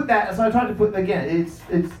 So I put that, so I tried to put, again, it's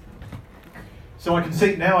So I can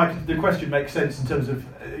see now, the question makes sense in terms of,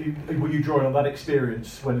 were you drawing on that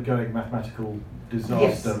experience when going mathematical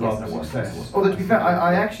disaster rather than success? Although to be fair,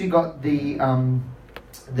 I actually got the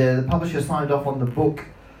publisher signed off on the book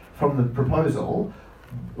from the proposal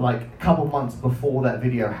like a couple months before that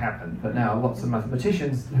video happened. But now lots of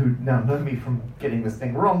mathematicians who now know me from getting this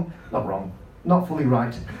thing not fully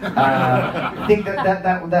right, think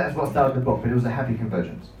that is what started the book, but it was a happy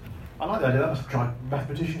convergence. I like the idea. That must drive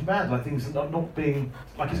mathematicians mad. Like things not being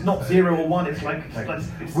like it's not 0 or 1. It's like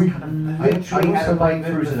it's We kind literally also like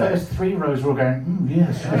through the today. first 3 rows were all going,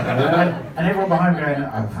 yes, and everyone behind me going,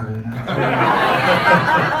 oh, fucking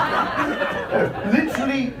hell.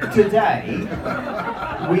 Literally today,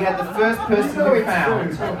 we had the first person who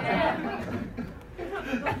found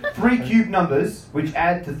 3 cube numbers which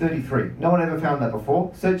add to 33. No one ever found that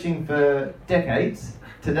before. Searching for decades,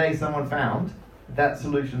 today someone found that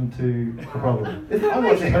solution to the problem. Isn't that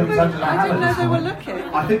amazing? I didn't know they were looking.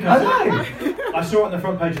 I think I saw it on the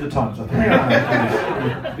front page of the Times. I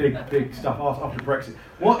think big stuff after Brexit.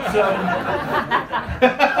 What?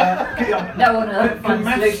 No one else finds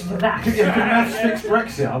a solution to that. Can maths fix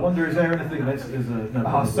Brexit? I wonder, is there anything that's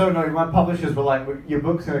no? So no, my publishers were like, your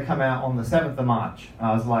book's going to come out on the 7th of March.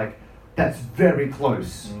 I was like, that's very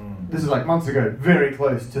close. This is like months ago, very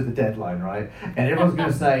close to the deadline, right? And everyone's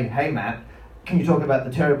going to say, hey Matt, can you talk about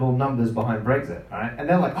the terrible numbers behind Brexit, right? And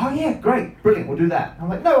they're like, oh yeah, great, brilliant, we'll do that. I'm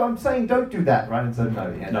like, no, I'm saying don't do that, right? And so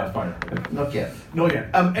no, No, fine. Not yet. Not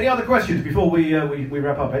yet. Any other questions before we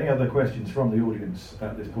wrap up? Any other questions from the audience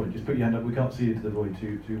at this point? Just put your hand up. We can't see into the void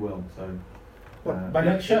too well, so. My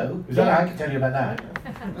next show? Is that I can tell you about that.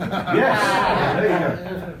 Yes. There you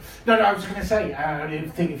go. No, I was going to say,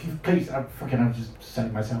 if you please, I was just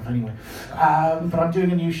selling myself anyway. But I'm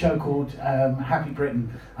doing a new show called Happy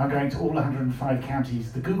Britain. I'm going to all 105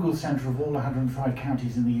 counties, the Google Centre of all 105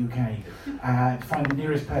 counties in the UK, to find the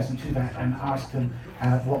nearest person to that and ask them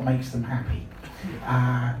what makes them happy.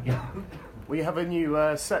 Yeah. Well, you have a new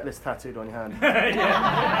set list tattooed on your hand.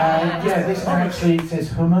 Yeah, this actually says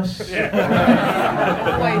hummus.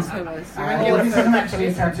 Always hummus. Well, this isn't actually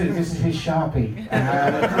a tattoo, this is his Sharpie.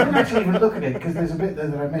 I didn't actually even look at it because there's a bit there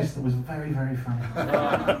that I missed that was very, very funny.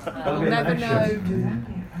 I'll never know.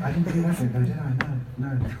 I didn't do that bit though, did I?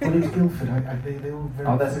 No. Well, it's Guildford. They all very.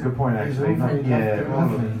 Oh, that's a good point, actually.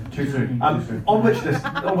 Lovely. Too soon. On which list,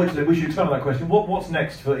 we should expand on that question. What's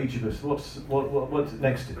next for each of us? What's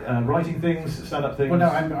next? Writing things, stand-up things? Well, no,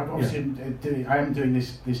 I'm obviously I am doing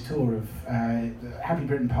this tour of Happy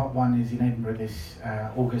Britain Part 1 is in Edinburgh this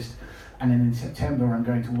August, and then in September I'm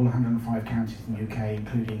going to all 105 counties in the UK,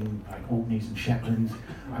 including like Orkneys and Shetland.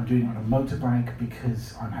 I'm doing it on a motorbike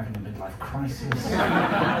because I'm having a midlife crisis,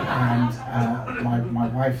 and my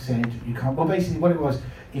wife said you can't. Well, basically what it was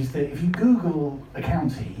is that if you Google a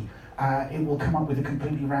county, it will come up with a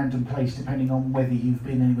completely random place depending on whether you've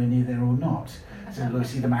been anywhere near there or not. So you'll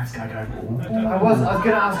see the maths guy going, oh. I was going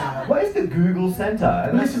to ask, what is the Google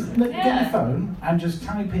Centre? Listen, get your phone and just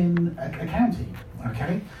type in a county,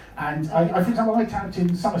 okay? And I for example, I typed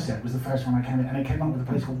in Somerset was the first one I came in, and it came up with a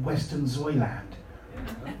place called Western Zoyland.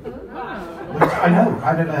 Which I know,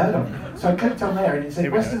 I've never heard of. So I clicked on there and it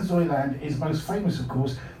said Western Zoyland is most famous, of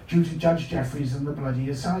course, due to Judge Jeffreys and the Bloody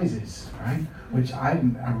Assizes, right? Which I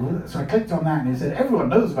didn't. So I clicked on that and it said everyone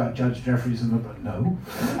knows about Judge Jeffreys and the no.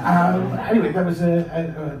 Anyway, there was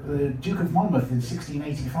the Duke of Monmouth in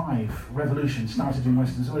 1685 revolution started in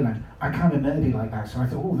Western Zoyland. I'm kind of nerdy like that, so I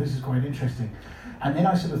thought, oh, this is quite interesting. And then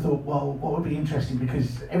I sort of thought, well, what would be interesting,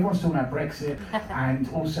 because everyone's talking about Brexit, and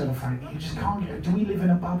also the fact that you just can't get, do we live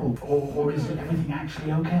in a bubble, or is everything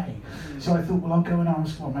actually okay? So I thought, well, I'll go and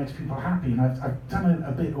ask what makes people happy, and I've done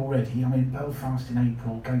a bit already. I'm in Belfast in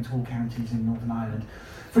April, going to all counties in Northern Ireland.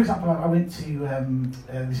 For example, I went to,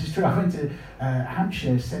 this is true, I went to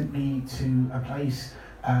Hampshire, sent me to a place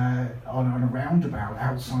on a roundabout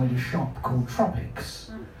outside a shop called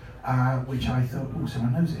Tropics. Which I thought, oh,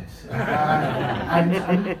 someone knows this. And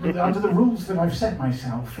under the rules that I've set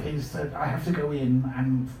myself is that I have to go in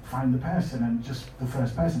and find the person, and just the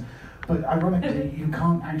first person. But ironically, you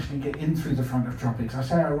can't actually get in through the front of Tropics. I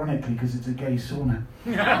say ironically because it's a gay sauna.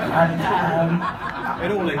 And,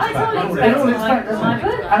 it all links back. It all links back, doesn't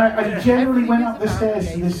it? And I generally went up the stairs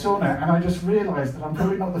to this sauna, and I just realised that I'm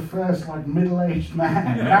probably not the first middle-aged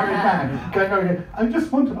married man, going, I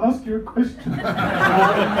just want to ask you a question. And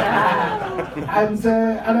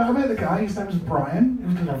I met the guy. His name was Brian. It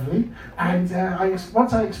was lovely. And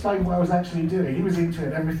once I explained what I was actually doing, he was into it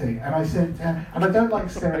and everything. And I said, and I don't like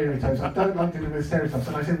stereotypes. I don't like dealing with stereotypes.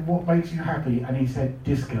 And I said, what makes you happy? And he said,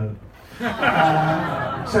 disco. So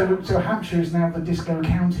Hampshire is now the disco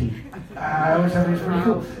county, which I think is really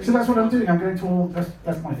cool. So that's what I'm doing. I'm going to all. That's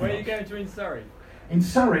my thing. Where are you going to in Surrey? In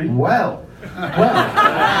Surrey? Well. I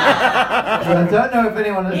don't know if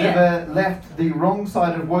anyone has ever left the wrong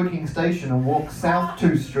side of Woking Station and walked south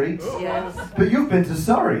 2 streets. Yes. But you've been to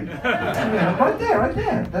Surrey. Yeah, right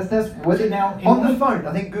there. That's whether now on the phone.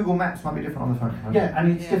 I think Google Maps might be different on the phone. Right? Yeah,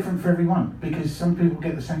 and it's different for everyone because some people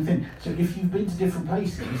get the same thing. So if you've been to different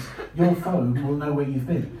places, your phone will know where you've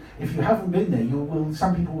been. If you haven't been there,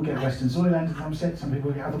 some people will get Western Zoyland and Somerset, some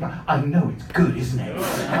people will get other places. I know it's good, isn't it?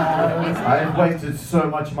 I've wasted so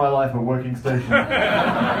much of my life at Woking Station.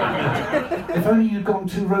 If only you'd gone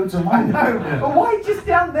 2 roads along. I know, but why just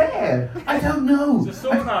down there? I don't know. It's a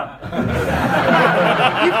sauna.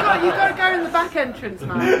 You've got to go in the back entrance,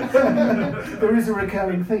 man. There is a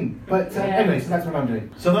recurring theme. But anyway, so that's what I'm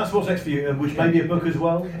doing. So that's what's next for you, which may be a book as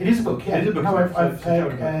well. It is a book, yeah. It is a book. No,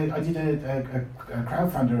 So I did a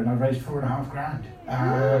crowdfunder and I raised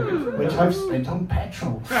 $4,500, which I've spent on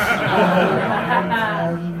petrol.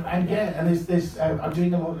 And there's I'm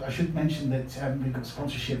doing a lot. I should mention that we've got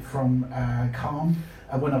sponsorship from Calm.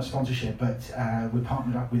 Well, not sponsorship, but we're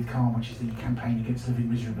partnered up with Calm, which is the campaign against living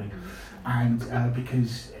miserably. And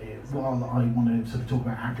because while I want to sort of talk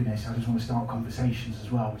about happiness, I just want to start conversations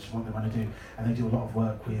as well, which is what they want to do. And they do a lot of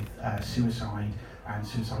work with suicide and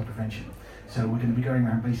suicide prevention. So we're going to be going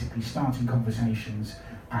around basically starting conversations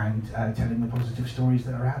and telling the positive stories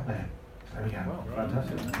that are out there. So there we go. Well,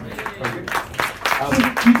 fantastic.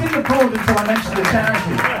 You didn't applaud until I mentioned the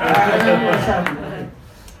charity.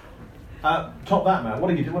 Top that, man. What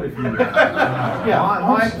did you do? What did you do?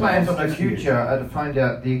 My plans for the future are to find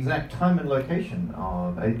out the exact time and location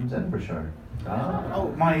of Aidan's Edinburgh show.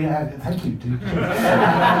 Thank you.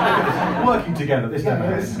 Working together. This is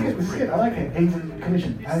good. I like it. Aidan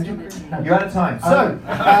Collision. You're out of time. So,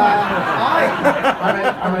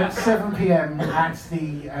 I'm at 7 p.m. at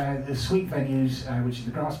the Sweet Venues, which is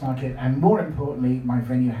the Grass Market, and more importantly, my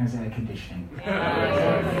venue has air conditioning.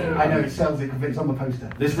 I know it sells it, but it's on the poster.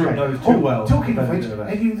 This room knows too well. Talking of which,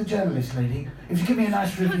 are you the journalist lady? If you give me a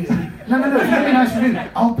nice review, no, if you give me a nice review,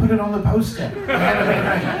 I'll put it on the poster.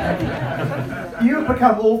 You have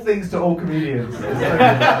become all things to all comedians. We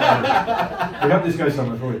hope this goes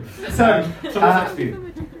somewhere for you. So what's next for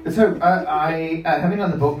you? So I having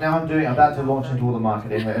done the book, now I'm about to launch into all the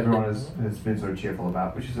marketing that everyone has been sort of cheerful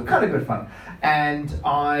about, which is kind of good fun. And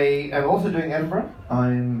I am also doing Edinburgh.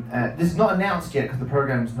 This is not announced yet because the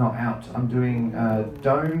program's not out. I'm doing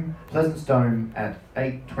Pleasance Dome at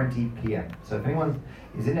 8:20 p.m. So if anyone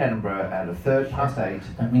is in Edinburgh at 8:03.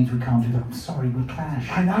 That means we can't do that. I'm sorry, we clash.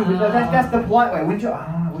 I know, that's the polite way. I wish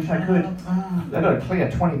I could. I've got to clear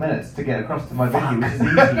 20 minutes to get across to my venue, which is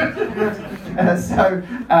easy.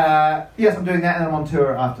 Yes, I'm doing that, and I'm on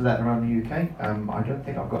tour after that around the UK. I don't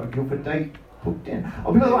think I've got a Guildford date booked in.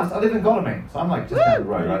 I'll be honest, I live in Goatley, so I'm like just down the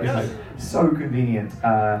road, right? It's so convenient.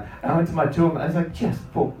 And I went to my tour, and I was like,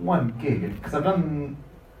 just book one gig, because I've done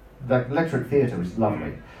the Electric Theatre, which is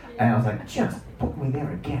lovely. And I was like, just book me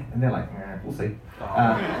there again. And they're like, we'll see.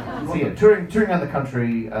 So yeah, touring around the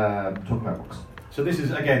country, talking about books. So this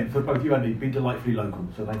is, again, for both you and me, been delightfully local.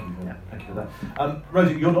 So thank you for that.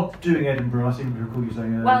 Rosie, you're not doing Edinburgh. I seem to recall you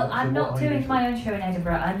saying. Well, I'm not doing my own show in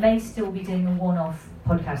Edinburgh. I may still be doing a one-off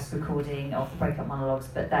podcast recording of the Breakup Monologues,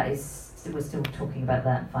 but that is. We're still talking about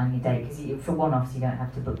that and finding a date, because for one-offs you don't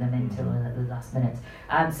have to book them in until the last minute.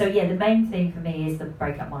 The main thing for me is the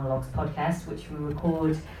Breakup Monologues podcast, which we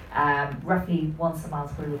record roughly once a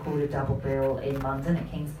month. We record a double bill in London at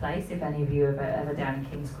King's Place, if any of you are ever down in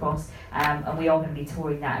King's Cross. And we are going to be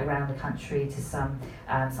touring that around the country to some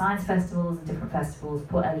science festivals and different festivals.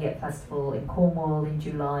 Port Eliot Festival in Cornwall in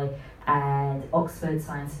July, and Oxford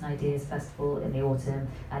Science and Ideas Festival in the autumn,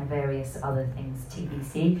 and various other things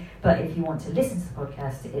TBC. But if you want to listen to the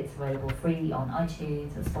podcast, it's available free on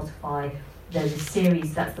iTunes and Spotify. There's a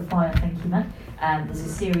series, that's the final, thank you, man. There's a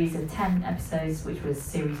series of 10 episodes, which was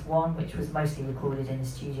series 1, which was mostly recorded in the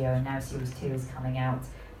studio, and now series 2 is coming out,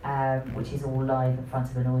 which is all live in front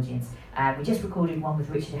of an audience. We just recorded one with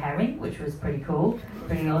Richard Herring, which was pretty cool,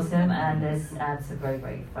 pretty awesome, and there's some very,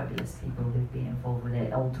 very fabulous people who've been involved with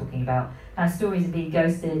it, all talking about stories of being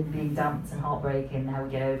ghosted and being dumped and heartbreak and how we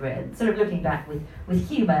get over it, and sort of looking back with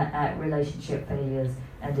humour at relationship failures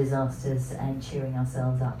and disasters and cheering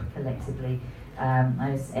ourselves up collectively.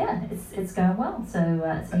 It's going well, so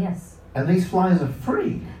yes. And these flyers are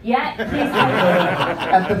free. Yeah, please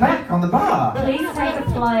at the back on the bar. Please take a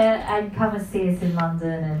flyer and come and see us in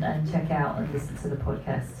London and check out and listen to the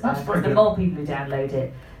podcast. The more people who download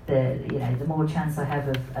it, the more chance I have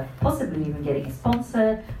of possibly even getting a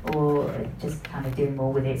sponsor, or just kind of doing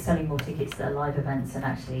more with it, selling more tickets to live events, and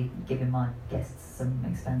actually giving my guests some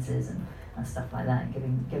expenses and stuff like that, and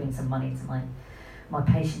giving some money to my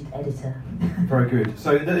patient editor. Very good.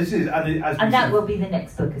 So this is, and that will be the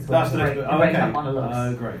next book as well. That's the next book. The Breakup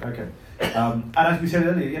Monologues. Great. Okay. And as we said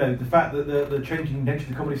earlier, the fact that the changing nature of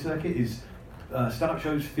the comedy circuit is stand-up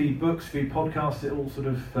shows feed books, feed podcasts. It all sort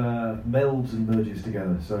of melds and merges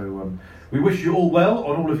together. So we wish you all well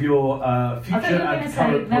on all of your future and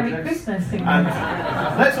current Merry projects. Christmas. And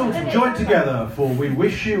let's all join together for we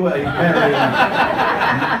wish you a merry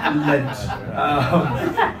Lent.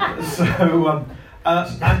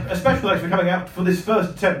 And a special thanks for coming out for this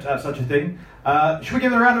first attempt at such a thing. Should we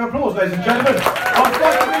give them a round of applause, ladies and gentlemen? Our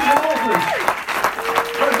first division authors.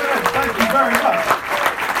 Thank you very much.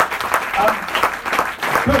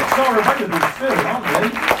 Books are available still, aren't they?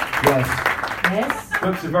 Yes.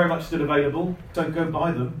 Books are very much still available, so go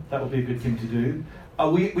buy them. That would be a good thing to do.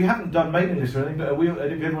 We haven't done mailing lists or anything, but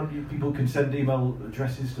people can send email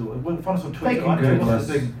addresses to. Find us on Twitter.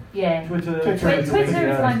 Yeah. Twitter is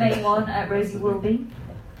my main one, at Rosie Wilby.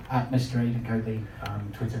 At Mr. Aidan Goatley,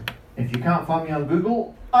 Twitter. If you can't find me on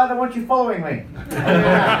Google, I don't want you following me.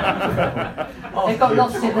 They've got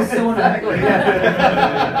lost in the sauna. Exactly,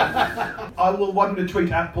 yeah. I will want to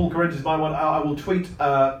tweet at Paul Carenza is my one. I will tweet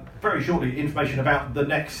very shortly information about the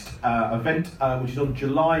next event, which is on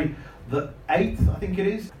July the 8th, I think it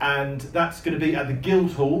is, and that's going to be at the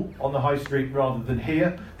Guildhall on the High Street rather than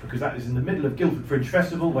here, because that is in the middle of Guildford Fringe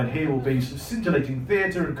Festival, when here will be some scintillating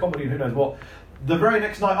theatre and comedy and who knows what. The very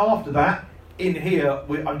next night after that, in here,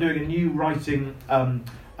 I'm doing a new writing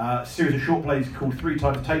series of short plays called 3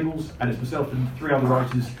 Times Tables, and it's myself and 3 other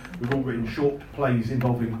writers. We've all written short plays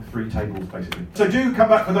involving 3 tables, basically. So do come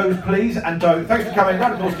back for those, please, and don't. Thanks for coming.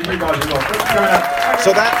 Round of applause to you guys as well. Thanks for coming out.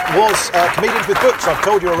 So that was Comedians with Books. I've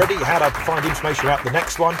told you already how to find information about the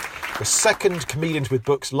next one. The second Comedians with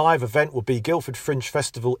Books live event will be Guildford Fringe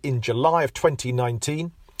Festival in July of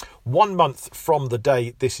 2019. 1 month from the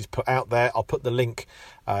day this is put out there. I'll put the link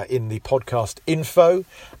in the podcast info.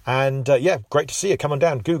 And great to see you. Come on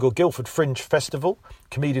down. Google Guildford Fringe Festival,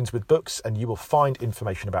 Comedians with Books, and you will find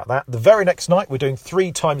information about that. The very next night, we're doing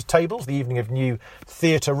 3 Times Tables, the evening of new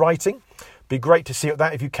theatre writing. Be great to see you at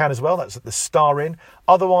that if you can as well. That's at the Star Inn.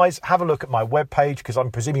 Otherwise, have a look at my webpage, because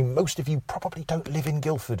I'm presuming most of you probably don't live in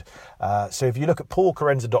Guildford. So if you look at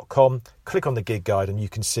paulcarenza.com, click on the gig guide, and you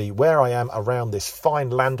can see where I am around this fine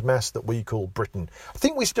landmass that we call Britain. I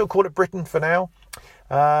think we still call it Britain for now.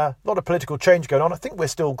 A lot of political change going on. I think we're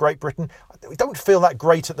still Great Britain. We don't feel that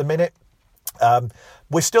great at the minute.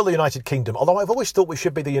 We're still the United Kingdom, although I've always thought we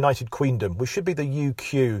should be the United Queendom. We should be the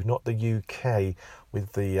UQ, not the UK,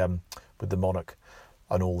 with the monarch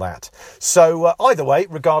and all that. So either way,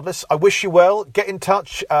 regardless, I wish you well. Get in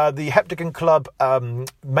touch. The Heptagon Club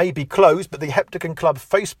may be closed, but the Heptagon Club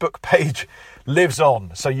Facebook page lives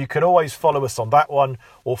on. So you can always follow us on that one,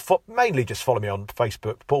 or mainly just follow me on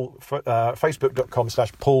Facebook,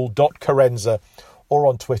 facebook.com/paul.carenza, or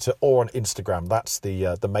on Twitter or on Instagram. That's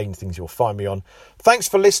the main things you'll find me on. Thanks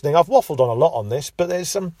for listening. I've waffled on a lot on this, but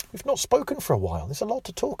we've not spoken for a while. There's a lot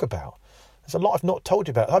to talk about. There's a lot I've not told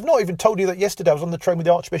you about. I've not even told you that yesterday I was on the train with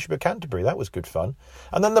the Archbishop of Canterbury. That was good fun.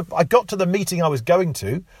 And then I got to the meeting I was going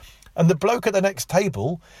to, and the bloke at the next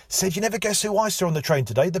table said, "You never guess who I saw on the train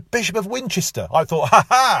today? The Bishop of Winchester." I thought,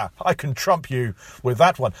 ha, I can trump you with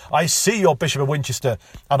that one. I see your Bishop of Winchester,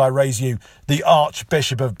 and I raise you the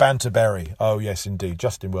Archbishop of Banterbury. Oh, yes, indeed.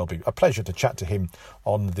 Justin Wilby. A pleasure to chat to him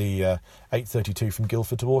on the 8:32 from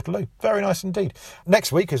Guildford to Waterloo. Very nice indeed.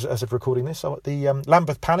 Next week, as of recording this, I'm at the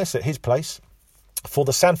Lambeth Palace at his place for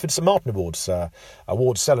the Sanford St Martin Awards,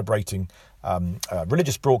 awards celebrating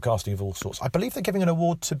religious broadcasting of all sorts. I believe they're giving an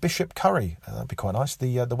award to Bishop Curry. That'd be quite nice.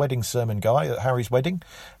 The wedding sermon guy at Harry's wedding,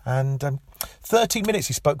 and 13 minutes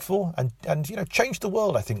he spoke for, and changed the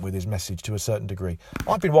world, I think, with his message to a certain degree.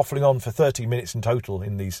 I've been waffling on for 13 minutes in total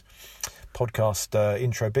in these podcast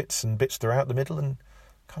intro bits and bits throughout the middle, and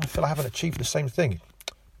kind of feel I haven't achieved the same thing.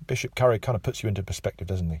 Bishop Curry kind of puts you into perspective,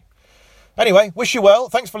 doesn't he? Anyway, wish you well.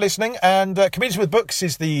 Thanks for listening. And Comedians with Books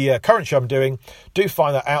is the current show I'm doing. Do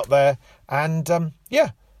find that out there. And a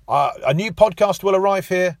new podcast will arrive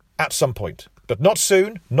here at some point. But not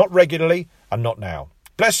soon, not regularly, and not now.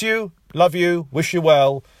 Bless you, love you, wish you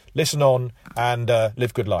well, listen on, and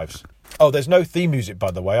live good lives. Oh, there's no theme music,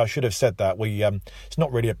 by the way. I should have said that. It's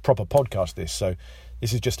not really a proper podcast, this. So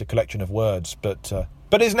this is just a collection of words. But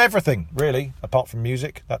isn't everything, really, apart from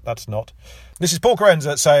music? That's not. This is Paul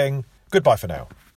Carenza saying goodbye for now.